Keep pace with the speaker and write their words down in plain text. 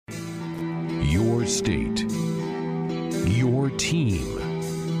Your state, your team,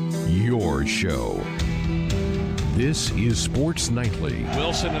 your show. This is Sports Nightly.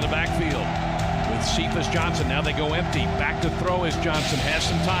 Wilson in the backfield with Cephas Johnson. Now they go empty. Back to throw as Johnson has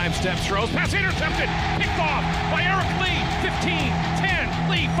some time. Steps, throws. Pass intercepted. Picked off by Eric Lee. 15,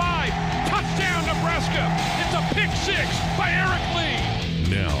 10, Lee 5. Touchdown, Nebraska. It's a pick six by Eric Lee.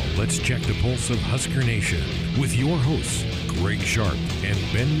 Now, let's check the pulse of Husker Nation with your hosts, Greg Sharp and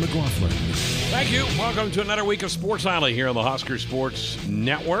Ben McLaughlin. Thank you. Welcome to another week of Sports Nightly here on the Husker Sports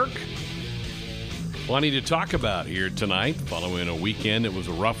Network. Plenty to talk about here tonight. Following a weekend, it was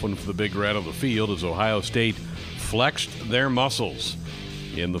a rough one for the Big Red on the field as Ohio State flexed their muscles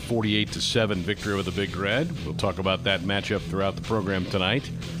in the 48-7 victory over the Big Red. We'll talk about that matchup throughout the program tonight.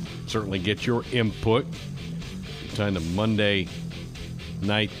 Certainly get your input. Time to Monday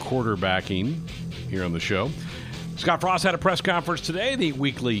night quarterbacking here on the show. Scott Frost had a press conference today, the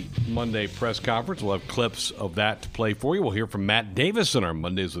weekly Monday press conference. We'll have clips of that to play for you. We'll hear from Matt Davison, our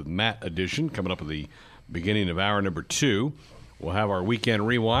Mondays with Matt edition, coming up at the beginning of hour number 2. We'll have our weekend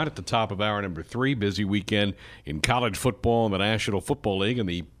rewind at the top of hour number 3. Busy weekend in college football and the National Football League, and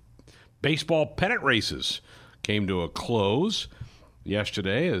the baseball pennant races came to a close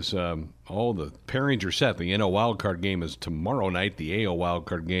yesterday as all the pairings are set. The NL wildcard game is tomorrow night. The AL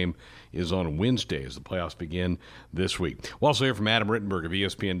wildcard game is on Wednesday as the playoffs begin this week. We'll also hear from Adam Rittenberg of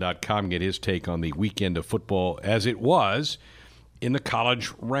ESPN.com, get his take on the weekend of football as it was in the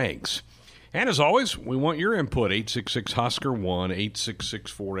college ranks. And as always, we want your input, 866-HUSKER-1,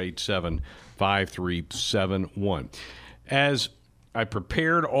 866-487-5371. As I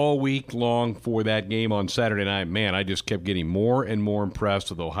prepared all week long for that game on Saturday night, man, I just kept getting more and more impressed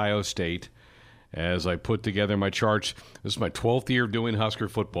with Ohio State as I put together my charts. This is my 12th year of doing Husker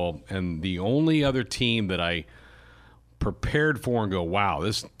football, and the only other team that I prepared for and go, wow,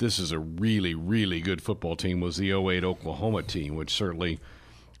 this is a really, really good football team was the 08 Oklahoma team, which certainly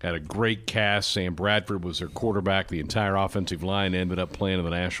had a great cast. Sam Bradford was their quarterback. The entire offensive line ended up playing in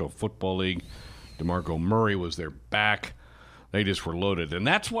the National Football League. DeMarco Murray was their back. They just were loaded. And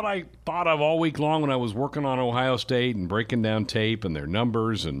that's what I thought of all week long when I was working on Ohio State and breaking down tape and their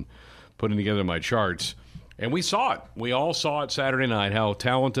numbers and putting together my charts. And we saw it. We all saw it Saturday night, how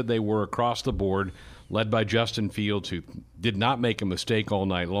talented they were across the board, led by Justin Fields, who did not make a mistake all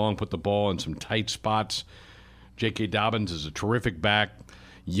night long, put the ball in some tight spots. J.K. Dobbins is a terrific back.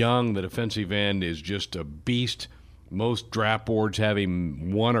 Young, the defensive end, is just a beast. Most draft boards have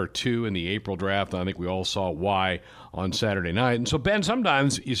him 1 or 2 in the April draft. I think we all saw why on Saturday night. And so, Ben,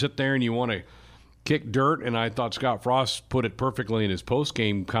 sometimes you sit there and you want to kick dirt, and I thought Scott Frost put it perfectly in his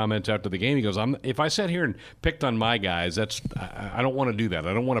post-game comments after the game. He goes, if I sat here and picked on my guys, I don't want to do that.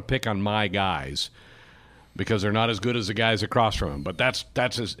 I don't want to pick on my guys because they're not as good as the guys across from them. But that's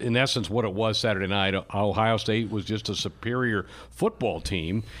in essence what it was Saturday night. Ohio State was just a superior football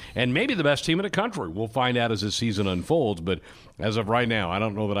team and maybe the best team in the country. We'll find out as the season unfolds. But as of right now, I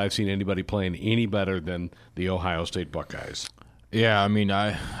don't know that I've seen anybody playing any better than the Ohio State Buckeyes. Yeah, I mean,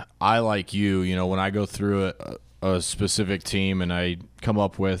 I like you, when I go through a specific team and I come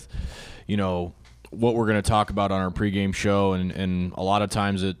up with, what we're going to talk about on our pregame show, and a lot of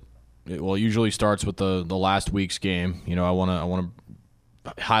times it usually starts with the last week's game. I want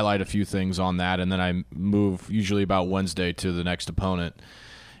to highlight a few things on that, and then I move usually about Wednesday to the next opponent.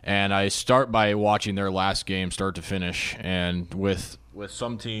 And I start by watching their last game start to finish, and with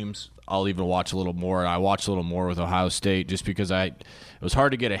some teams I'll even watch a little more. I watched a little more with Ohio State just because it was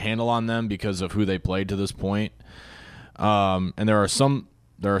hard to get a handle on them because of who they played to this point. And there are some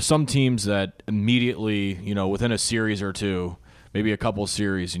teams that immediately, within a series or two, maybe a couple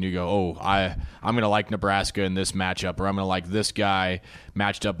series, and you go, oh, I'm going to like Nebraska in this matchup, or I'm going to like this guy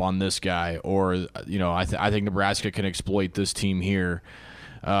matched up on this guy, or I think Nebraska can exploit this team here.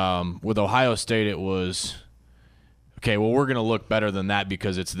 With Ohio State, it was okay. Well, we're going to look better than that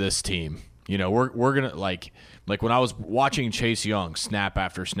because it's this team. We're going to like when I was watching Chase Young snap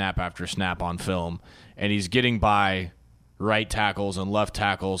after snap after snap on film, and he's getting by right tackles and left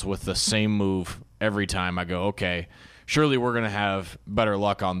tackles with the same move every time. I go, okay, surely we're going to have better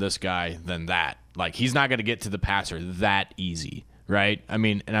luck on this guy than that. Like, he's not going to get to the passer that easy, right? I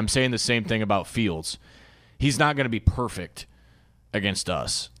mean, and I'm saying the same thing about Fields. He's not going to be perfect against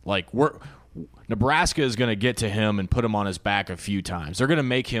us. Like, Nebraska is going to get to him and put him on his back a few times. They're going to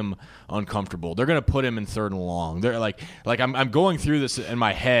make him uncomfortable. They're going to put him in third and long. They're like I'm going through this in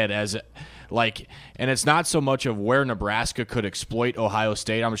my head as and it's not so much of where Nebraska could exploit Ohio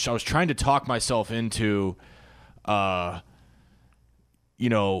State. I was trying to talk myself into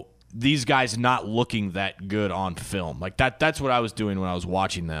these guys not looking that good on film. Like that's what I was doing when I was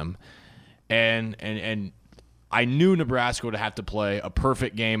watching them. And I knew Nebraska would have to play a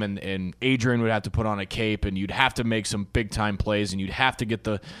perfect game, and Adrian would have to put on a cape, and you'd have to make some big-time plays, and you'd have to get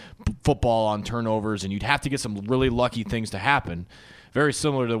the football on turnovers, and you'd have to get some really lucky things to happen, very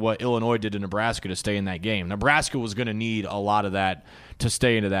similar to what Illinois did to Nebraska to stay in that game. Nebraska was going to need a lot of that to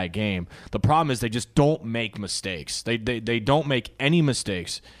stay into that game. The problem is they just don't make mistakes. They don't make any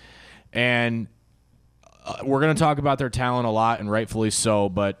mistakes. And we're going to talk about their talent a lot, and rightfully so,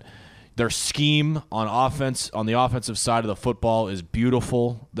 but – their scheme on offense, on the offensive side of the football, is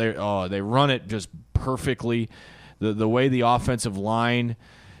beautiful. They run it just perfectly. The way the offensive line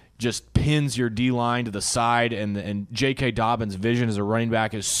just pins your D-line to the side, and J.K. Dobbins' vision as a running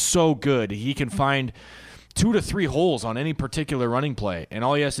back is so good. He can find 2 to 3 holes on any particular running play, and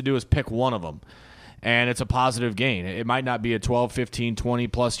all he has to do is pick one of them, and it's a positive gain. It might not be a 12, 15,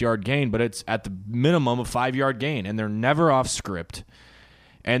 20-plus yard gain, but it's at the minimum a 5-yard gain, and they're never off script.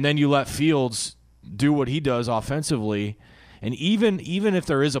 And then you let Fields do what he does offensively, and even if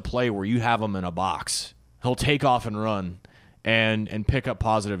there is a play where you have him in a box, he'll take off and run and pick up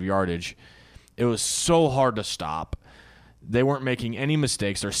positive yardage. It was so hard to stop. They weren't making any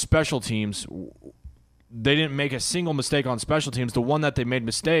mistakes. Their special teams, they didn't make a single mistake on special teams. The one that they made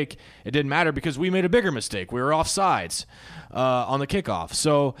mistake, it didn't matter because we made a bigger mistake. We were offsides on the kickoff.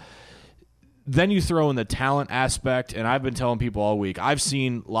 So then you throw in the talent aspect, and I've been telling people all week, I've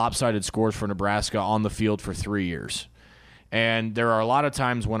seen lopsided scores for Nebraska on the field for 3 years. And there are a lot of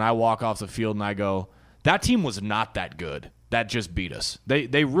times when I walk off the field and I go, that team was not that good. That just beat us.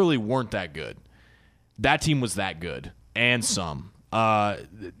 They really weren't that good. That team was that good, and some.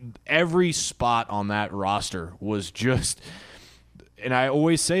 Every spot on that roster was just, and I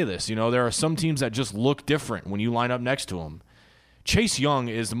always say this, there are some teams that just look different when you line up next to them. Chase Young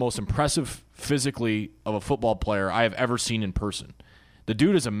is the most impressive physically of a football player I have ever seen in person. The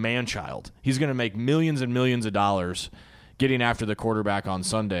dude is a man-child. He's going to make millions and millions of dollars getting after the quarterback on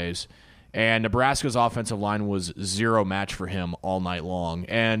Sundays, and Nebraska's offensive line was zero match for him all night long.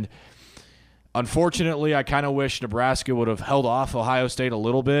 And unfortunately, I kind of wish Nebraska would have held off Ohio State a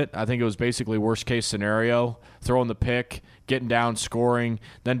little bit. I think it was basically worst-case scenario, throwing the pick, getting down, scoring,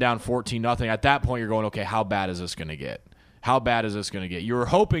 then down 14-0. At that point, you're going, okay, how bad is this going to get? How bad is this going to get? You were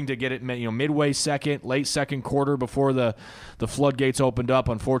hoping to get it midway second, late second quarter before the floodgates opened up.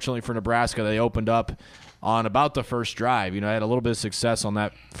 Unfortunately for Nebraska, they opened up on about the first drive. I had a little bit of success on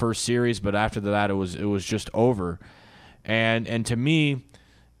that first series, but after that it was just over. And to me,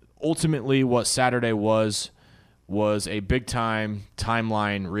 ultimately what Saturday was a big-time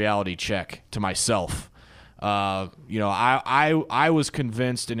timeline reality check to myself. I was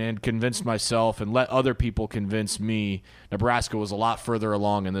convinced and had convinced myself and let other people convince me Nebraska was a lot further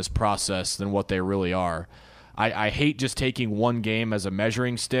along in this process than what they really are. I hate just taking one game as a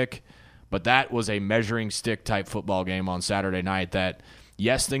measuring stick, but that was a measuring stick type football game on Saturday night that,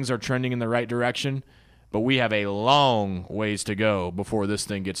 yes, things are trending in the right direction, but we have a long ways to go before this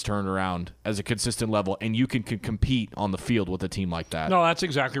thing gets turned around as a consistent level, and you can compete on the field with a team like that. No, that's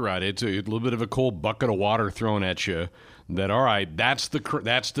exactly right. It's a little bit of a cold bucket of water thrown at you. That, all right, that's the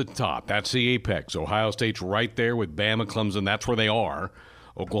top. That's the apex. Ohio State's right there with Bama, Clemson. That's where they are.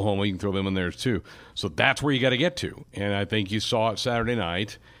 Oklahoma, you can throw them in there too. So that's where you got to get to. And I think you saw it Saturday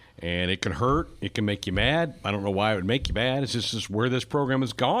night. And it can hurt. It can make you mad. I don't know why it would make you mad. It's just where this program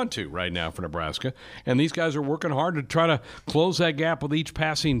has gone to right now for Nebraska. And these guys are working hard to try to close that gap with each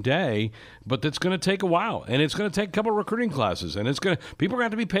passing day. But it's going to take a while. And it's going to take a couple of recruiting classes. And people are going to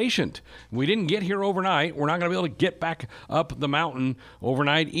have to be patient. We didn't get here overnight. We're not going to be able to get back up the mountain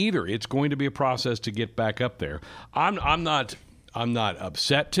overnight either. It's going to be a process to get back up there. I'm not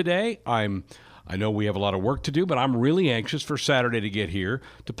upset today. I know we have a lot of work to do, but I'm really anxious for Saturday to get here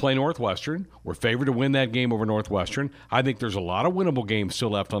to play Northwestern. We're favored to win that game over Northwestern. I think there's a lot of winnable games still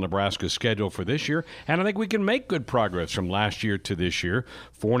left on Nebraska's schedule for this year, and I think we can make good progress from last year to this year.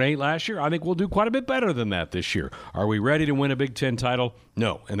 4-8 last year. I think we'll do quite a bit better than that this year. Are we ready to win a Big Ten title?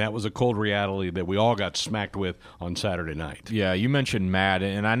 No, and that was a cold reality that we all got smacked with on Saturday night. Yeah, you mentioned mad,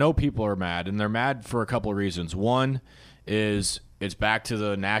 and I know people are mad, and they're mad for a couple of reasons. One is it's back to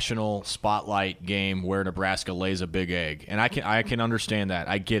the national spotlight game where Nebraska lays a big egg. And I can understand that.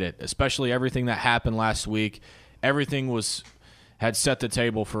 I get it. Especially everything that happened last week. Everything had set the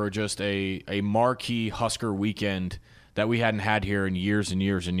table for just a marquee Husker weekend that we hadn't had here in years and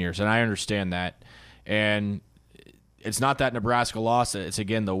years and years. And I understand that. And it's not that Nebraska lost. It's,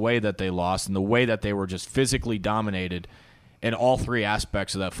 again, the way that they lost and the way that they were just physically dominated in all three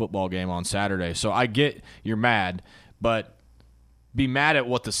aspects of that football game on Saturday. So I get you're mad, but be mad at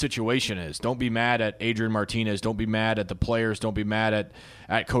what the situation is. Don't be mad at Adrian Martinez. Don't be mad at the players. Don't be mad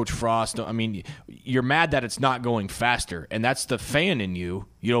at Coach Frost. I mean, you're mad that it's not going faster, and that's the fan in you,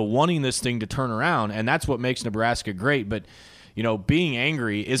 wanting this thing to turn around, and that's what makes Nebraska great. But, being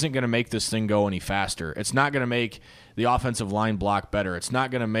angry isn't going to make this thing go any faster. It's not going to make the offensive line block better. It's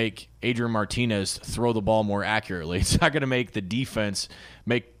not going to make Adrian Martinez throw the ball more accurately. It's not going to make the defense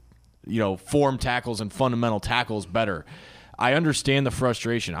make, form tackles and fundamental tackles better. I understand the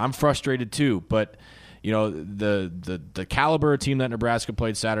frustration. I'm frustrated too, but the caliber of team that Nebraska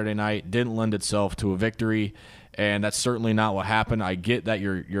played Saturday night didn't lend itself to a victory, and that's certainly not what happened. I get that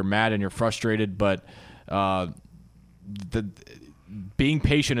you're mad and you're frustrated, but being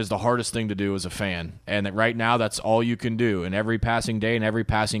patient is the hardest thing to do as a fan, and that right now that's all you can do. And every passing day and every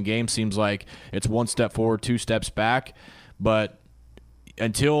passing game seems like it's one step forward, two steps back. But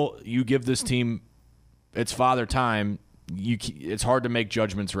until you give this team its father time, it's hard to make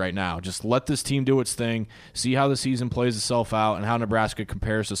judgments right now. Just let this team do its thing, see how the season plays itself out, and how Nebraska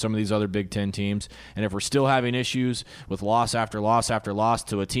compares to some of these other Big Ten teams. And if we're still having issues with loss after loss after loss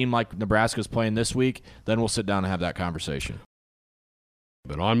to a team like Nebraska's playing this week, then we'll sit down and have that conversation.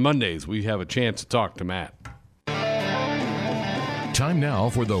 But on Mondays, we have a chance to talk to Matt. Time now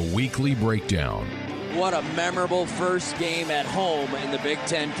for the Weekly Breakdown. What a memorable first game at home in the Big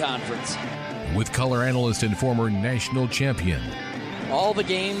Ten Conference. With color analyst and former national champion. All the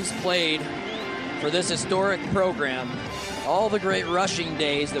games played for this historic program, all the great rushing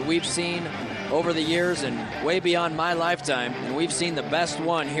days that we've seen over the years and way beyond my lifetime, and we've seen the best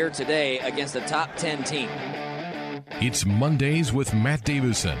one here today against a top 10 team. It's Mondays with Matt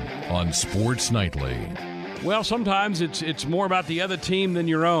Davison on Sports Nightly. Well, sometimes it's more about the other team than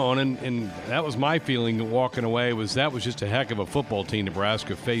your own, and that was my feeling walking away. That was just a heck of a football team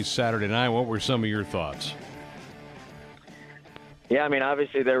Nebraska faced Saturday night. What were some of your thoughts? Yeah, I mean,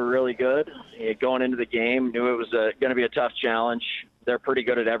 obviously they were really good. Going into the game, knew it was going to be a tough challenge. They're pretty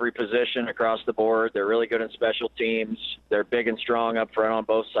good at every position across the board. They're really good in special teams. They're big and strong up front on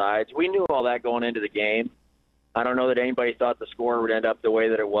both sides. We knew all that going into the game. I don't know that anybody thought the score would end up the way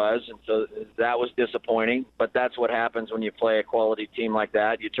that it was, and so that was disappointing. But that's what happens when you play a quality team like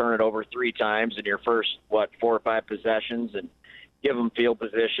that. You turn it over 3 times in your first, 4 or 5 possessions, and give them field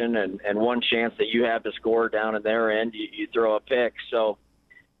position, and one chance that you have to score down in their end, you throw a pick. So,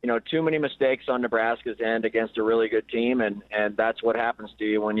 too many mistakes on Nebraska's end against a really good team, and that's what happens to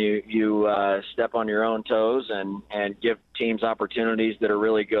you when you step on your own toes and give teams opportunities that are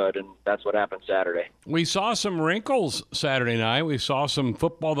really good, and that's what happened Saturday. We saw some wrinkles Saturday night. We saw some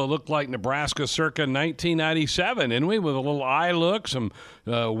football that looked like Nebraska circa 1997, didn't we? With a little eye look, some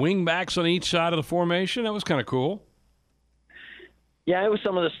wing backs on each side of the formation. That was kind of cool. Yeah, it was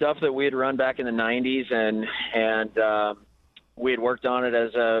some of the stuff that we had run back in the 90s, and we had worked on it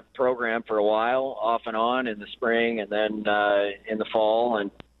as a program for a while, off and on in the spring and then in the fall.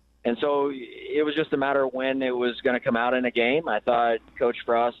 And so it was just a matter of when it was going to come out in a game. I thought Coach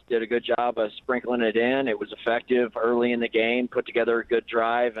Frost did a good job of sprinkling it in. It was effective early in the game, put together a good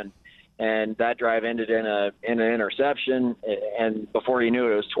drive, and that drive ended in an interception. And before you knew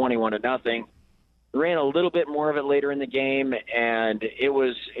it, it was 21-0. Ran a little bit more of it later in the game, and it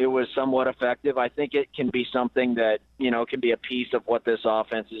was somewhat effective. I think it can be something that, can be a piece of what this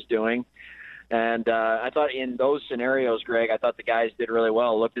offense is doing. And I thought in those scenarios, Greg, I thought the guys did really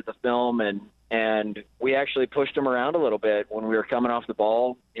well. Looked at the film, and we actually pushed them around a little bit when we were coming off the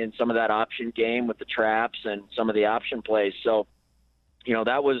ball in some of that option game with the traps and some of the option plays. So,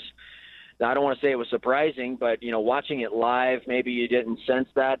 that was – I don't want to say it was surprising, but, watching it live, maybe you didn't sense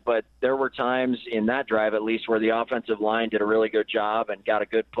that. But there were times in that drive, at least, where the offensive line did a really good job and got a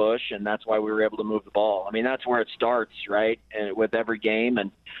good push, and that's why we were able to move the ball. I mean, that's where it starts, right, and with every game.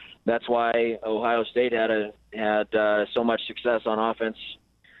 And that's why Ohio State had so much success on offense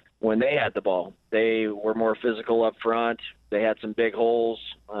when they had the ball. They were more physical up front. They had some big holes.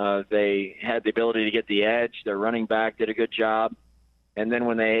 They had the ability to get the edge. Their running back did a good job. And then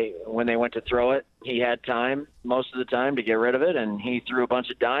when they went to throw it, he had time most of the time to get rid of it, and he threw a bunch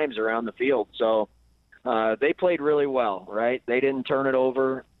of dimes around the field. So they played really well, right? They didn't turn it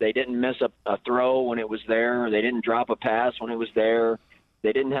over. They didn't miss a throw when it was there. They didn't drop a pass when it was there.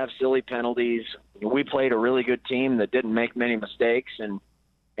 They didn't have silly penalties. We played a really good team that didn't make many mistakes,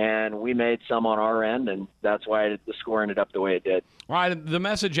 and we made some on our end, and that's why the score ended up the way it did. All right, the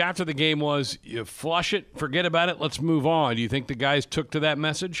message after the game was, you flush it, forget about it, let's move on. Do you think the guys took to that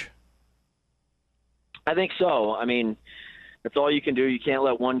message? I think so. I mean, that's all you can do. You can't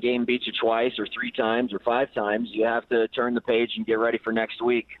let one game beat you twice or 3 times or 5 times. You have to turn the page and get ready for next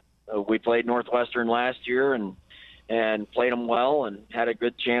week. We played Northwestern last year, and and played them well and had a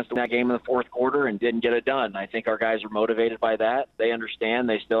good chance to win that game in the fourth quarter and didn't get it done. I think our guys are motivated by that. They understand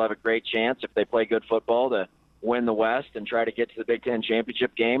they still have a great chance if they play good football to win the West and try to get to the Big Ten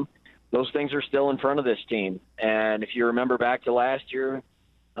championship game. Those things are still in front of this team. And if you remember back to last year,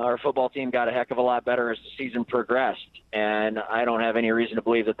 our football team got a heck of a lot better as the season progressed. And I don't have any reason to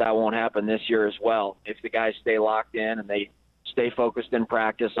believe that that won't happen this year as well. If the guys stay locked in and they stay focused in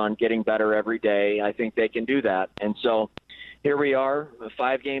practice on getting better every day, I think they can do that. And so here we are,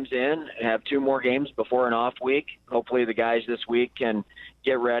 5 games in, have 2 more games before an off week. Hopefully the guys this week can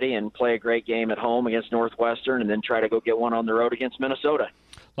get ready and play a great game at home against Northwestern and then try to go get one on the road against Minnesota.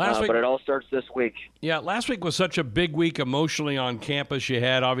 Last week, but it all starts this week. Yeah, last week was such a big week emotionally on campus. You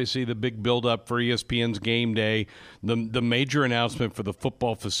had, obviously, the big build-up for ESPN's game day, the major announcement for the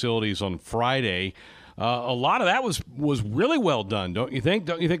football facilities on Friday. A lot of that was really well done, don't you think?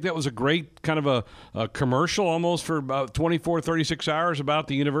 Don't you think that was a great kind of a commercial almost for about 24, 36 hours about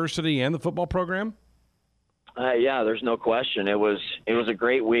the university and the football program? Yeah, there's no question. It was a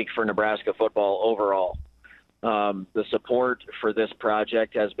great week for Nebraska football overall. The support for this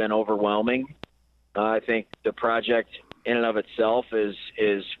project has been overwhelming. I think the project in and of itself is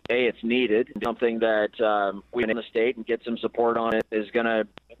it's needed. Something that we in the state and get some support on it is going to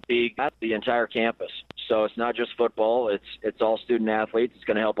be at the entire campus. So it's not just football; it's all student athletes. It's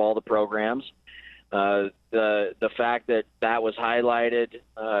going to help all the programs. The fact that was highlighted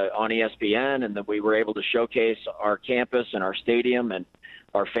on ESPN and that we were able to showcase our campus and our stadium and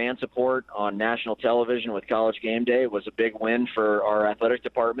our fan support on national television with College Game Day was a big win for our athletic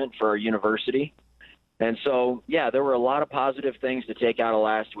department, for our university. And so, yeah, there were a lot of positive things to take out of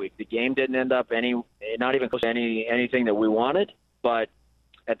last week. The game didn't end up not even close to anything that we wanted, but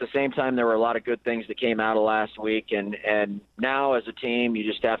at the same time, there were a lot of good things that came out of last week. And now as a team, you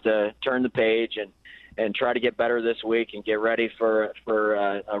just have to turn the page and try to get better this week and get ready for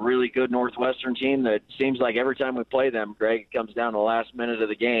a really good Northwestern team that seems like every time we play them, Greg, it comes down to the last minute of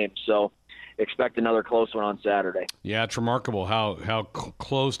the game. So expect another close one on Saturday. Yeah, it's remarkable how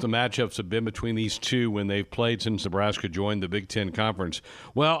close the matchups have been between these two when they've played since Nebraska joined the Big Ten Conference.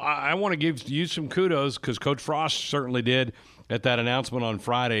 Well, I want to give you some kudos because Coach Frost certainly did at that announcement on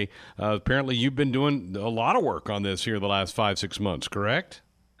Friday. Apparently you've been doing a lot of work on this here the last 5-6 months, correct?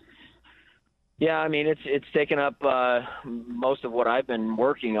 Yeah, I mean, it's taken up most of what I've been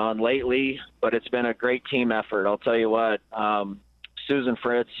working on lately, but it's been a great team effort. I'll tell you what, Susan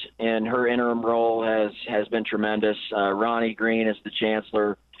Fritz in her interim role has been tremendous. Ronnie Green as the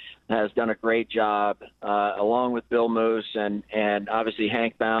chancellor has done a great job, along with Bill Moose, and obviously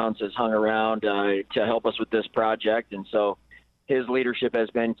Hank Bounds has hung around to help us with this project, and so his leadership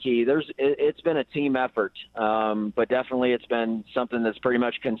has been key. It's been a team effort, but definitely it's been something that's pretty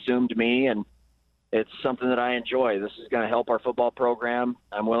much consumed me, and it's something that I enjoy. This is going to help our football program.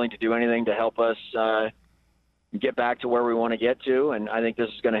 I'm willing to do anything to help us get back to where we want to get to, and I think this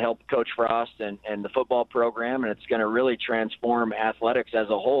is going to help Coach Frost and the football program, and it's going to really transform athletics as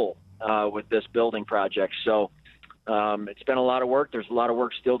a whole with this building project. So it's been a lot of work. There's a lot of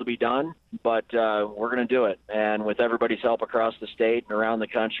work still to be done, but we're going to do it. And with everybody's help across the state and around the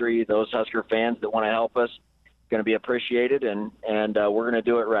country, those Husker fans that want to help us, it's going to be appreciated, and we're going to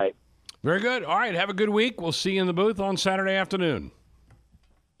do it right. Very good. All right, have a good week. We'll see you in the booth on Saturday afternoon.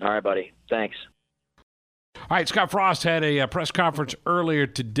 All right, buddy. Thanks. All right, Scott Frost had a press conference earlier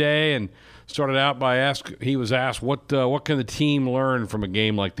today and started out by he was asked what can the team learn from a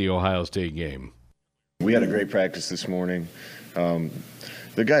game like the Ohio State game. We had a great practice this morning. The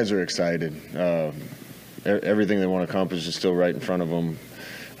guys are excited. Everything they want to accomplish is still right in front of them.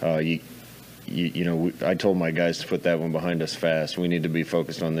 I told my guys to put that one behind us fast. We need to be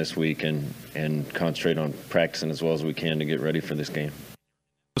focused on this week and concentrate on practicing as well as we can to get ready for this game.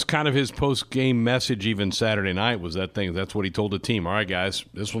 It was kind of his post-game message even Saturday night was that thing. That's what he told the team. All right, guys,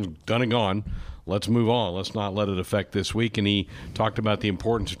 this one's done and gone. Let's move on. Let's not let it affect this week. And he talked about the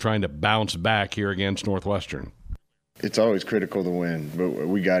importance of trying to bounce back here against Northwestern. It's always critical to win, but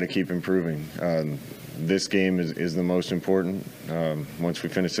we got to keep improving. This game is the most important. Once we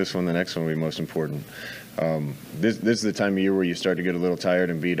finish this one, the next one will be most important. This is the time of year where you start to get a little tired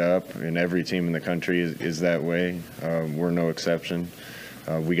and beat up, and every team in the country is that way. We're no exception.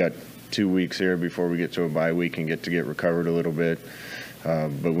 We got 2 weeks here before we get to a bye week and get recovered a little bit.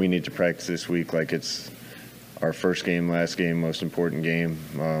 But we need to practice this week like it's our first game, last game, most important game.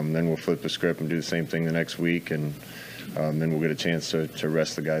 Then we'll flip the script and do the same thing the next week, and then we'll get a chance to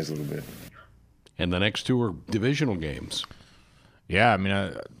rest the guys a little bit. And the next 2 are divisional games. Yeah, I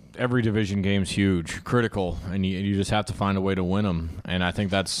mean, every division game's huge, critical, and you just have to find a way to win them. And I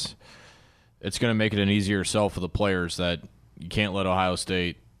think that's it's going to make it an easier sell for the players that you can't let Ohio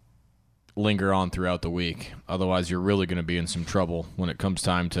State linger on throughout the week. Otherwise, you're really going to be in some trouble when it comes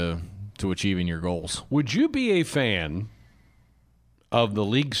time to achieving your goals. Would you be a fan of the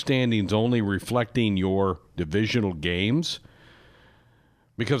league standings only reflecting your divisional games?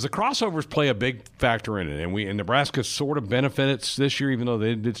 Because the crossovers play a big factor in it, and Nebraska sort of benefits this year, even though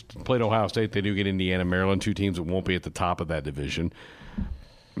they did play Ohio State. They do get Indiana, Maryland, two teams that won't be at the top of that division.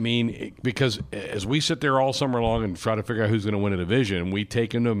 I mean, because as we sit there all summer long and try to figure out who's going to win a division, we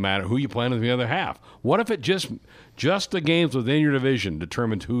take into matter who you play in the other half. What if it just the games within your division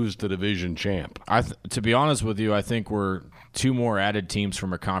determines who's the division champ? To be honest with you, I think we're two more added teams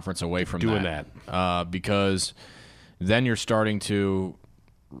from a conference away from doing that. Because then you're starting to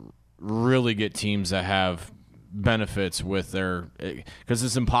really get teams that have benefits with their, because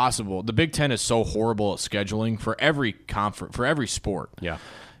it's impossible. The Big Ten is so horrible at scheduling for every conference, for every sport. Yeah.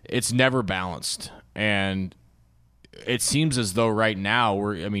 It's never balanced. And it seems as though right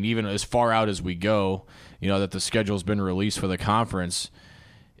now even as far out as we go, that the schedule's been released for the conference,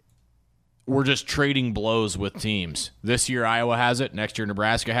 we're just trading blows with teams. This year Iowa has it, next year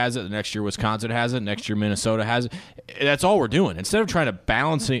Nebraska has it, the next year Wisconsin has it, next year Minnesota has it. That's all we're doing. Instead of trying to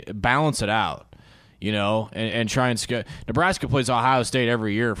balance it out, and try and Nebraska plays Ohio State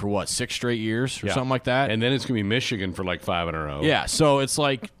every year for what, 6 straight years or something like that? And then it's going to be Michigan for like 5 in a row. Yeah, so it's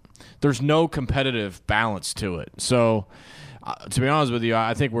like there's no competitive balance to it. So to be honest with you,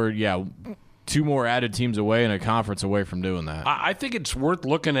 I think we're, 2 more added teams away and a conference away from doing that. I think it's worth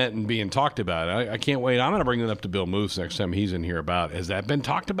looking at and being talked about. I can't wait. I'm going to bring that up to Bill Moose next time he's in here about, has that been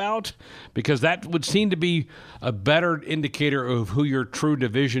talked about? Because that would seem to be a better indicator of who your true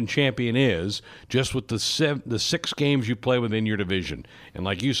division champion is, just with the 6 games you play within your division. And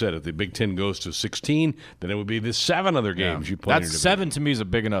like you said, if the Big Ten goes to 16, then it would be the 7 other games you play in your division. 7 to me is a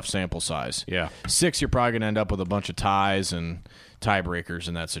big enough sample size. Yeah. 6, you're probably going to end up with a bunch of ties and tiebreakers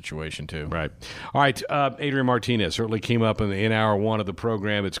in that situation too. Right. All right. Adrian Martinez certainly came up in hour 1 of the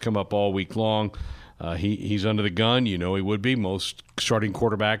program. It's come up all week long. He's under the gun. He would be. Most starting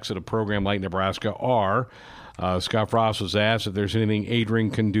quarterbacks at a program like Nebraska are. Scott Frost was asked if there's anything Adrian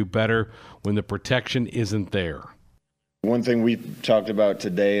can do better when the protection isn't there. One thing we talked about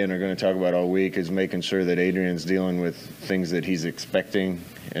today and are going to talk about all week is making sure that Adrian's dealing with things that he's expecting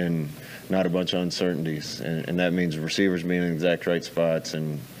and not a bunch of uncertainties. And that means receivers being in the exact right spots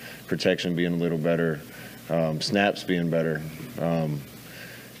and protection being a little better, snaps being better.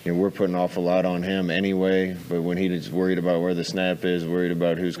 We're putting an awful lot on him anyway, but when he's worried about where the snap is, worried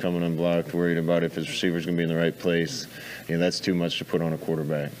about who's coming unblocked, worried about if his receiver's going to be in the right place, that's too much to put on a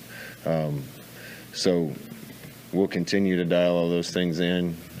quarterback. So we'll continue to dial all those things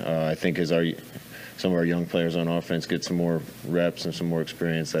in. I think as some of our young players on offense get some more reps and some more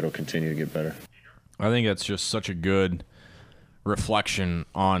experience, that'll continue to get better. I think that's just such a good reflection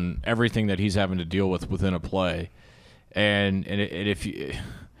on everything that he's having to deal with within a play. And if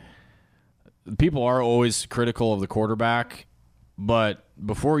people are always critical of the quarterback, but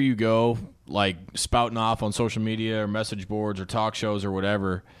before you go like spouting off on social media or message boards or talk shows or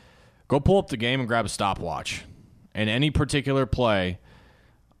whatever, go pull up the game and grab a stopwatch. And any particular play,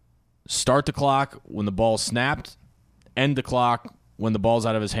 start the clock when the ball's snapped, end the clock when the ball's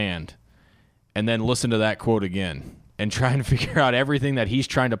out of his hand, and then listen to that quote again and try and figure out everything that he's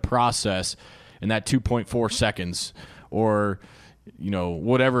trying to process in that 2.4 seconds or,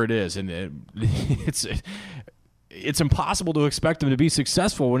 whatever it is. And it's impossible to expect him to be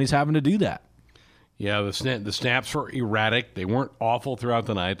successful when he's having to do that. Yeah, the snaps were erratic. They weren't awful throughout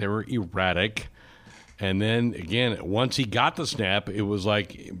the night. They were erratic. And then, again, once he got the snap, it was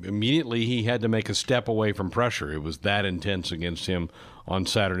like immediately he had to make a step away from pressure. It was that intense against him on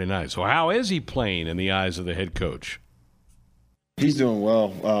Saturday night. So how is he playing in the eyes of the head coach? He's doing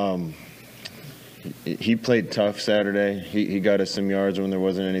well. He played tough Saturday. He got us some yards when there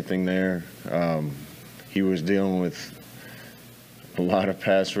wasn't anything there. He was dealing with a lot of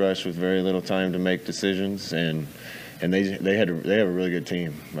pass rush with very little time to make decisions, and they have a really good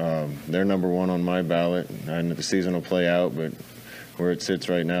team. They're number 1 on my ballot. I know the season will play out, but where it sits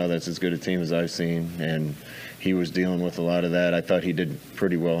right now, that's as good a team as I've seen. And he was dealing with a lot of that. I thought he did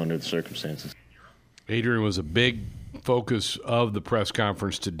pretty well under the circumstances. Adrian was a big focus of the press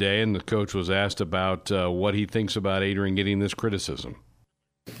conference today, and the coach was asked about what he thinks about Adrian getting this criticism.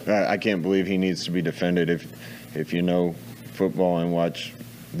 I can't believe he needs to be defended. If you know football and watch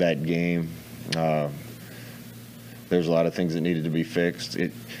that game, there's a lot of things that needed to be fixed.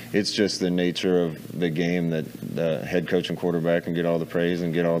 It's just the nature of the game that the head coach and quarterback can get all the praise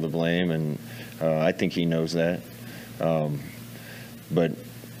and get all the blame, and I think he knows that. But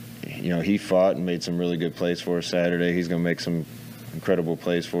he fought and made some really good plays for us Saturday. He's going to make some incredible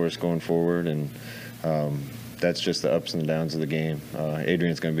plays for us going forward, and that's just the ups and downs of the game.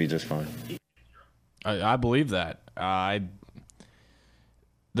 Adrian's going to be just fine. I believe that.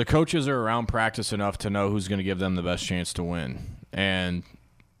 The coaches are around practice enough to know who's going to give them the best chance to win. And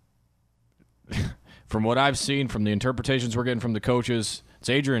from what I've seen, from the interpretations we're getting from the coaches, it's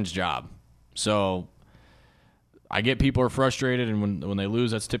Adrian's job. So I get people are frustrated, and when they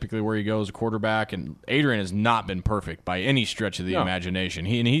lose, that's typically where he goes, a quarterback. And Adrian has not been perfect by any stretch of the imagination.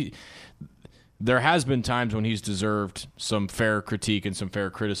 There has been times when he's deserved some fair critique and some fair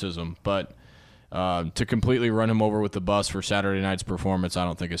criticism, but to completely run him over with the bus for Saturday night's performance, I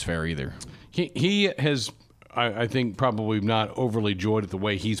don't think is fair either. He has, I think, probably not overly joyed at the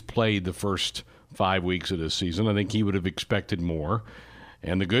way he's played the first 5 weeks of this season. I think he would have expected more.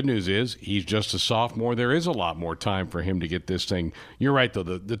 And the good news is he's just a sophomore. There is a lot more time for him to get this thing. You're right, though.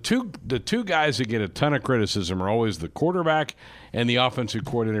 The two guys that get a ton of criticism are always the quarterback and the offensive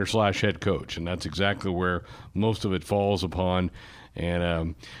coordinator / head coach, and that's exactly where most of it falls upon.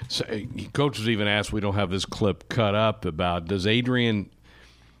 And Coach was even asked, we don't have this clip cut up, about is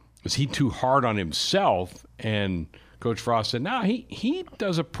he too hard on himself? And Coach Frost said, no, he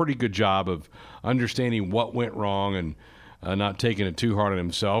does a pretty good job of understanding what went wrong and not taking it too hard on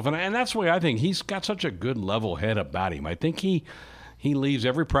himself. And that's the way I think he's got such a good level head about him. I think he leaves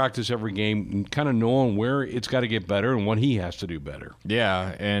every practice, every game, kind of knowing where it's got to get better and what he has to do better.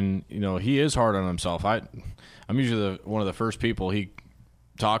 Yeah, and he is hard on himself. I'm usually one of the first people he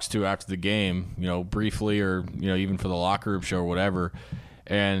talks to after the game, briefly, or even for the locker room show or whatever.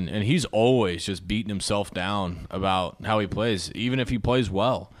 And he's always just beating himself down about how he plays, even if he plays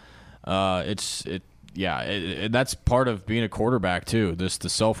well. That's part of being a quarterback too. The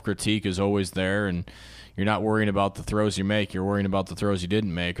self-critique is always there, and you're not worrying about the throws you make. You're worrying about the throws you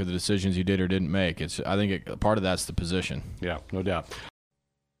didn't make or the decisions you did or didn't make. I think part of that's the position. Yeah, no doubt.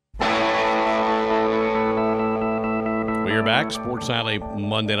 We're back. Sports Alley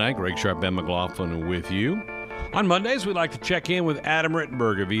Monday night. Greg Sharp, Ben McLaughlin with you. On Mondays, we like to check in with Adam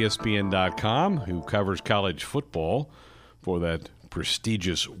Rittenberg of ESPN.com, who covers college football for that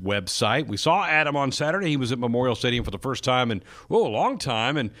prestigious website. We saw Adam on Saturday. He was at Memorial Stadium for the first time in a long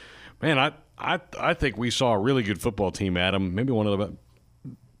time. And, man, I think we saw a really good football team, Adam. Maybe one of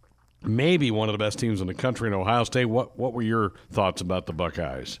the best teams in the country in Ohio State. What were your thoughts about the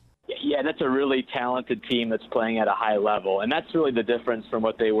Buckeyes? Yeah, that's a really talented team that's playing at a high level, and that's really the difference from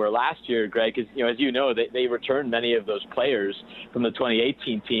what they were last year, Greg. Because as you know, they returned many of those players from the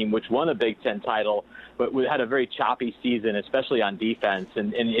 2018 team, which won a Big Ten title, but we had a very choppy season, especially on defense.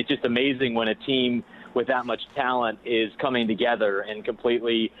 And it's just amazing when a team with that much talent is coming together and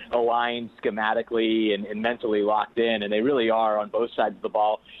completely aligned schematically and mentally locked in. And they really are on both sides of the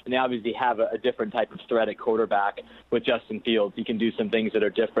ball. And they obviously have a different type of threat at quarterback with Justin Fields. He can do some things that are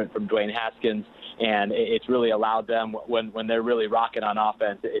different from Dwayne Haskins. And it's really allowed them, when they're really rocking on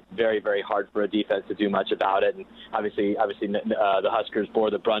offense, it's very, very hard for a defense to do much about it. And obviously the Huskers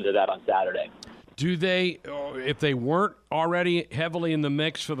bore the brunt of that on Saturday. Do they, if they weren't already heavily in the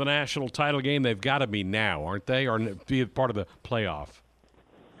mix for the national title game, they've got to be now, aren't they? Or be part of the playoff?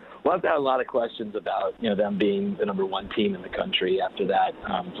 Well, I've got a lot of questions about them being the number one team in the country after that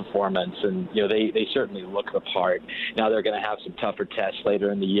performance, and they certainly look the part. Now they're going to have some tougher tests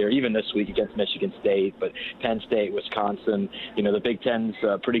later in the year, even this week against Michigan State, but Penn State, Wisconsin. The Big Ten's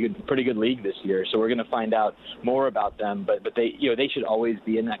a pretty good league this year, so we're going to find out more about them. But they should always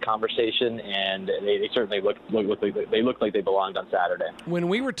be in that conversation, and they certainly look like they belonged on Saturday. When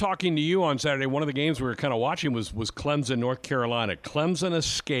we were talking to you on Saturday, one of the games we were kind of watching was Clemson, North Carolina. Clemson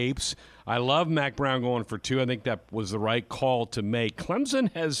escaped. I love Mac Brown going for 2. I think that was the right call to make. Clemson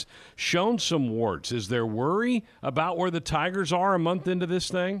has shown some warts. Is there worry about where the Tigers are a month into this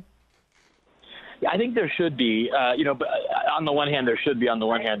thing? Yeah, I think there should be. But on the one hand, there should be. On the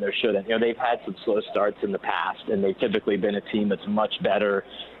one hand, there shouldn't. They've had some slow starts in the past, and they've typically been a team that's much better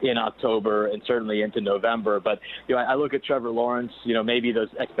in October and certainly into November. But I look at Trevor Lawrence. Maybe those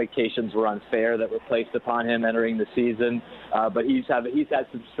expectations were unfair that were placed upon him entering the season. But he's had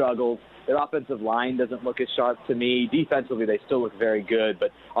some struggles. Their offensive line doesn't look as sharp to me. Defensively, they still look very good, but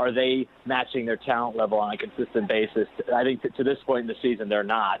are they matching their talent level on a consistent basis? I think to this point in the season, they're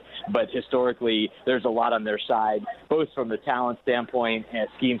not. But historically, there's a lot on their side, both from the talent standpoint and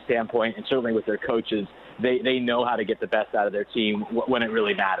scheme standpoint, and certainly with their coaches. They know how to get the best out of their team when it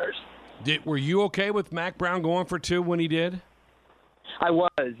really matters. Were you okay with Mac Brown going for 2 when he did? I was,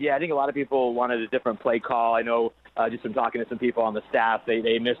 yeah. I think a lot of people wanted a different play call. I know just from talking to some people on the staff,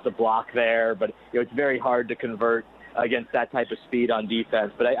 they missed the block there, but it's very hard to convert against that type of speed on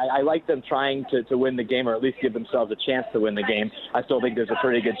defense. But I like them trying to win the game, or at least give themselves a chance to win the game. I still think there's a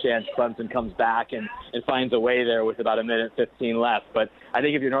pretty good chance Clemson comes back and finds a way there with about 1:15 left. But I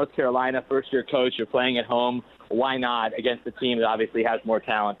think if you're North Carolina, first-year coach, you're playing at home, why not against a team that obviously has more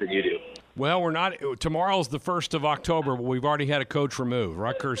talent than you do? Well, we're not. Tomorrow's the 1st of October, but we've already had a coach removed.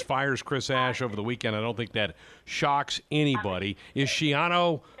 Rutgers fires Chris Ash over the weekend. I don't think that shocks anybody. Is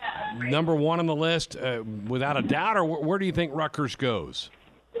Schiano number one on the list without a doubt, or where do you think Rutgers goes?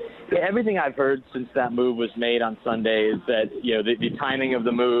 Yeah, everything I've heard since that move was made on Sunday is that, the timing of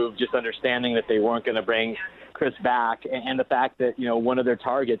the move, just understanding that they weren't going to bring Chris back, and the fact that, one of their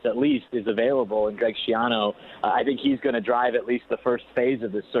targets at least is available in Greg Schiano. I think he's going to drive at least the first phase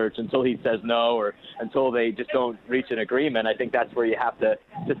of the search until he says no, or until they just don't reach an agreement. I think that's where you have to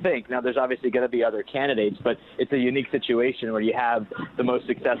think. Now, there's obviously going to be other candidates, but it's a unique situation where you have the most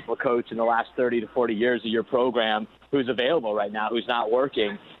successful coach in the last 30 to 40 years of your program who's available right now, who's not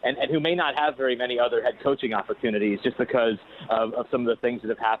working, and who may not have very many other head coaching opportunities just because of some of the things that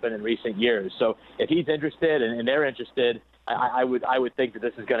have happened in recent years. So if he's interested and they're interested, I would think that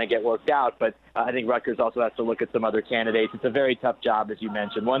this is going to get worked out. But I think Rutgers also has to look at some other candidates. It's a very tough job, as you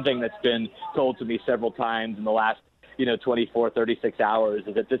mentioned. One thing that's been told to me several times in the last 24, 36 hours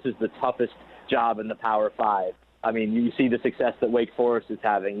is that this is the toughest job in the Power Five. I mean, you see the success that Wake Forest is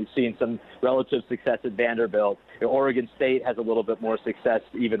having. You've seen some relative success at Vanderbilt. Oregon State has a little bit more success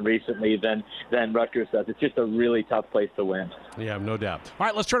even recently than Rutgers does. It's just a really tough place to win. Yeah, no doubt. All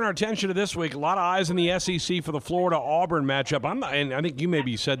right, let's turn our attention to this week. A lot of eyes in the SEC for the Florida-Auburn matchup. And I think you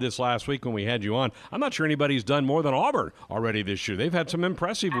maybe said this last week when we had you on. I'm not sure anybody's done more than Auburn already this year. They've had some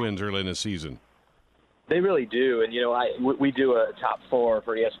impressive wins early in the season. They really do, and we do a top 4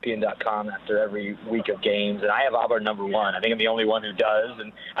 for ESPN.com after every week of games, and I have Auburn number 1. I think I'm the only one who does,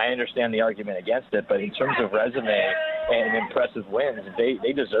 and I understand the argument against it. But in terms of resume and impressive wins,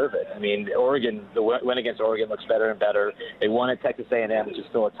 they deserve it. I mean, Oregon, the win against Oregon looks better and better. They won at Texas A&M, which is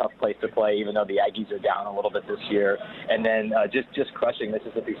still a tough place to play, even though the Aggies are down a little bit this year. And then just crushing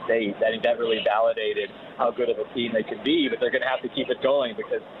Mississippi State. I think that really validated how good of a team they could be. But they're going to have to keep it going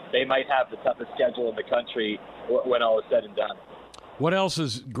because they might have the toughest schedule in the country when all is said and done. What else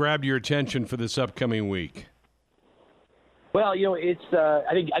has grabbed your attention for this upcoming week? Well, it's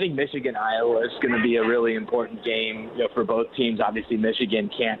I think Michigan-Iowa is going to be a really important game for both teams. Obviously, Michigan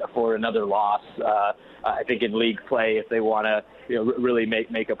can't afford another loss. I think in league play, if they want to really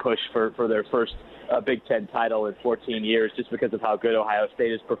make a push for their first Big Ten title in 14 years, just because of how good Ohio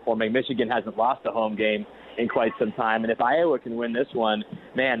State is performing. Michigan hasn't lost a home game in quite some time. And if Iowa can win this one,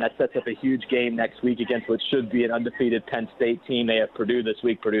 man, that sets up a huge game next week against what should be an undefeated Penn State team. They have Purdue this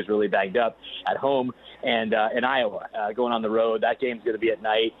week. Purdue's really banged up at home. And in Iowa, going on the road, that game's going to be at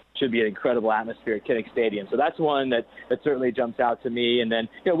night. Should be an incredible atmosphere at Kinnick Stadium. So that's one that certainly jumps out to me. And then,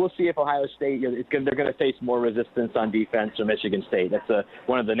 we'll see if Ohio State, they're going to face more resistance on defense from Michigan State. That's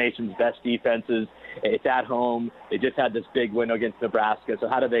one of the nation's best defenses. It's at home. They just had this big win against Nebraska. So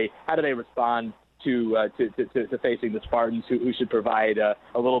how do they respond to facing the Spartans, who should provide a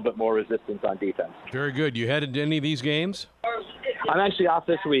little bit more resistance on defense? Very good. You headed to any of these games? I'm actually off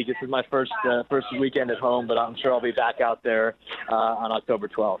this week. This is my first weekend at home, but I'm sure I'll be back out there on October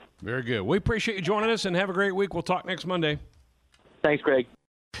 12th. Very good. We appreciate you joining us, and have a great week. We'll talk next Monday. Thanks, Greg.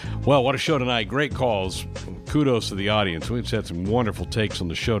 Well, what a show tonight. Great calls. Kudos to the audience. We've had some wonderful takes on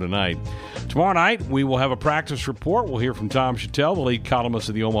the show tonight. Tomorrow night, we will have a practice report. We'll hear from Tom Chattel, the lead columnist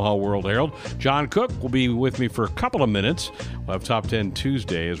of the Omaha World Herald. John Cook will be with me for a couple of minutes. We'll have Top 10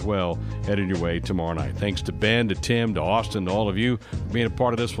 Tuesday as well headed your way tomorrow night. Thanks to Ben, to Tim, to Austin, to all of you for being a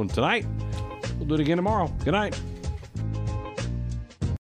part of this one tonight. We'll do it again tomorrow. Good night.